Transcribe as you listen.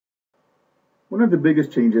One of the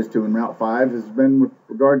biggest changes to EnRoute 5 has been with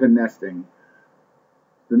regard to nesting.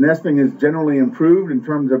 The nesting is generally improved in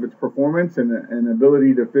terms of its performance and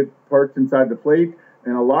ability to fit parts inside the plate,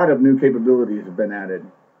 and a lot of new capabilities have been added.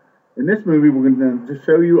 In this movie, we're going to just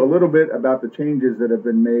show you a little bit about the changes that have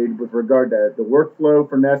been made with regard to the workflow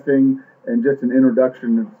for nesting and just an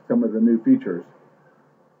introduction to some of the new features.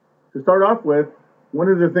 To start off with, one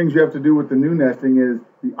of the things you have to do with the new nesting is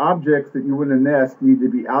the objects that you want to nest need to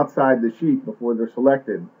be outside the sheet before they're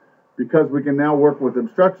selected. Because we can now work with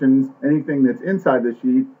obstructions, anything that's inside the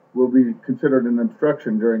sheet will be considered an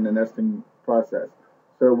obstruction during the nesting process.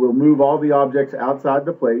 So we'll move all the objects outside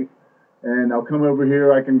the plate, and I'll come over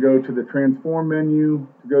here. I can go to the transform menu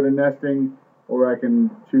to go to nesting, or I can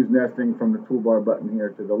choose nesting from the toolbar button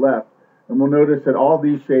here to the left. And we'll notice that all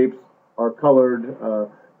these shapes are colored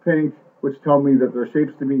pink, which tell me that they're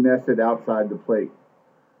shapes to be nested outside the plate.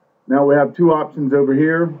 Now we have two options over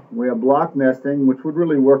here. We have block nesting, which would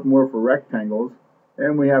really work more for rectangles,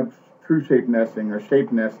 and we have true shape nesting or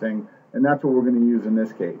shape nesting, and that's what we're going to use in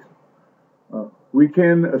this case. We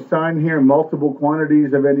can assign here multiple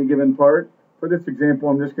quantities of any given part. For this example,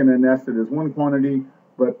 I'm just going to nest it as one quantity,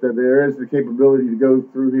 but there is the capability to go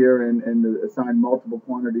through here and to assign multiple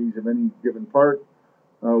quantities of any given part.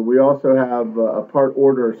 We also have a part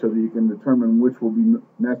order so that you can determine which will be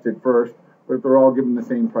nested first. But if they're all given the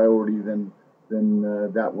same priority, then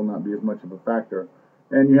that will not be as much of a factor.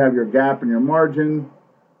 And you have your gap and your margin.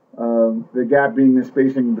 The gap being the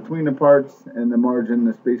spacing between the parts, and the margin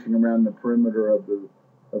the spacing around the perimeter of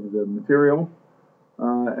the material.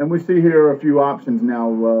 And we see here a few options now.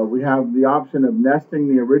 We have the option of nesting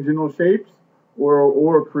the original shapes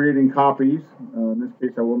or creating copies. In this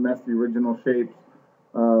case, I will nest the original shapes.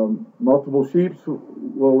 Multiple sheets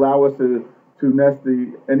will allow us to nest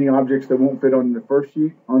any objects that won't fit on the first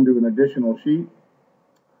sheet onto an additional sheet.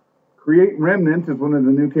 Create remnant is one of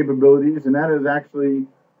the new capabilities, and that is actually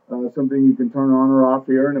something you can turn on or off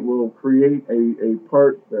here, and it will create a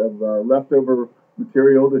part of leftover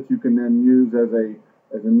material that you can then use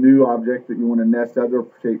as a new object that you want to nest other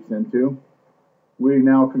shapes into. We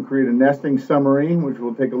now can create a nesting summary, which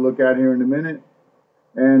we'll take a look at here in a minute.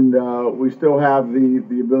 And we still have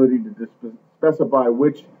the ability to specify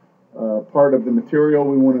which part of the material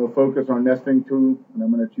we want to focus our nesting to. And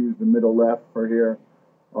I'm going to choose the middle left for here.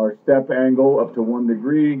 Our step angle up to 1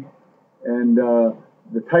 degree, and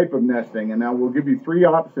the type of nesting. And now we'll give you three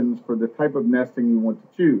options for the type of nesting you want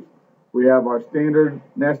to choose. We have our standard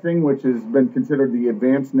nesting, which has been considered the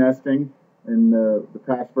advanced nesting in the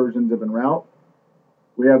past versions of EnRoute.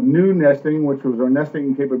 We have new nesting, which was our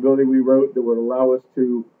nesting capability we wrote that would allow us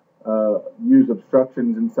to use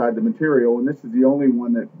obstructions inside the material, and this is the only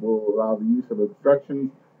one that will allow the use of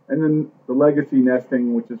obstructions. And then the legacy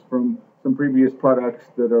nesting, which is from some previous products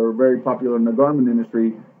that are very popular in the garment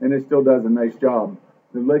industry, and it still does a nice job.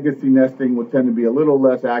 The legacy nesting will tend to be a little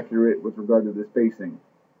less accurate with regard to the spacing.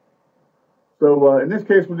 So in this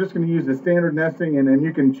case, we're just going to use the standard nesting, and then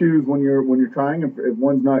you can choose when you're trying. If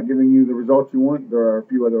one's not giving you the results you want, there are a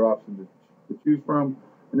few other options to choose from.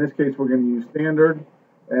 In this case, we're going to use standard.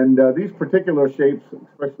 And these particular shapes,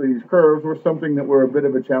 especially these curves, were something that were a bit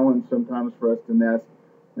of a challenge sometimes for us to nest.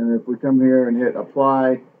 And if we come here and hit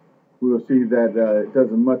apply, we will see that it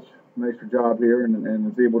does a much nicer job here, and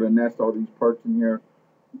it's able to nest all these parts in here.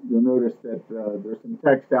 You'll notice that there's some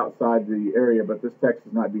text outside the area, but this text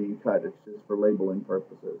is not being cut. It's just for labeling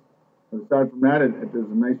purposes. And aside from that, it does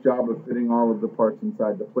a nice job of fitting all of the parts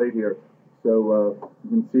inside the plate here. So you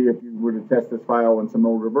can see if you were to test this file in some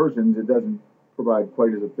older versions, it doesn't provide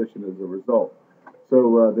quite as efficient as a result.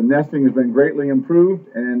 So the nesting has been greatly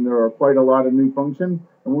improved, and there are quite a lot of new functions,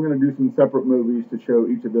 and we're going to do some separate movies to show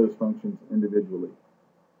each of those functions individually.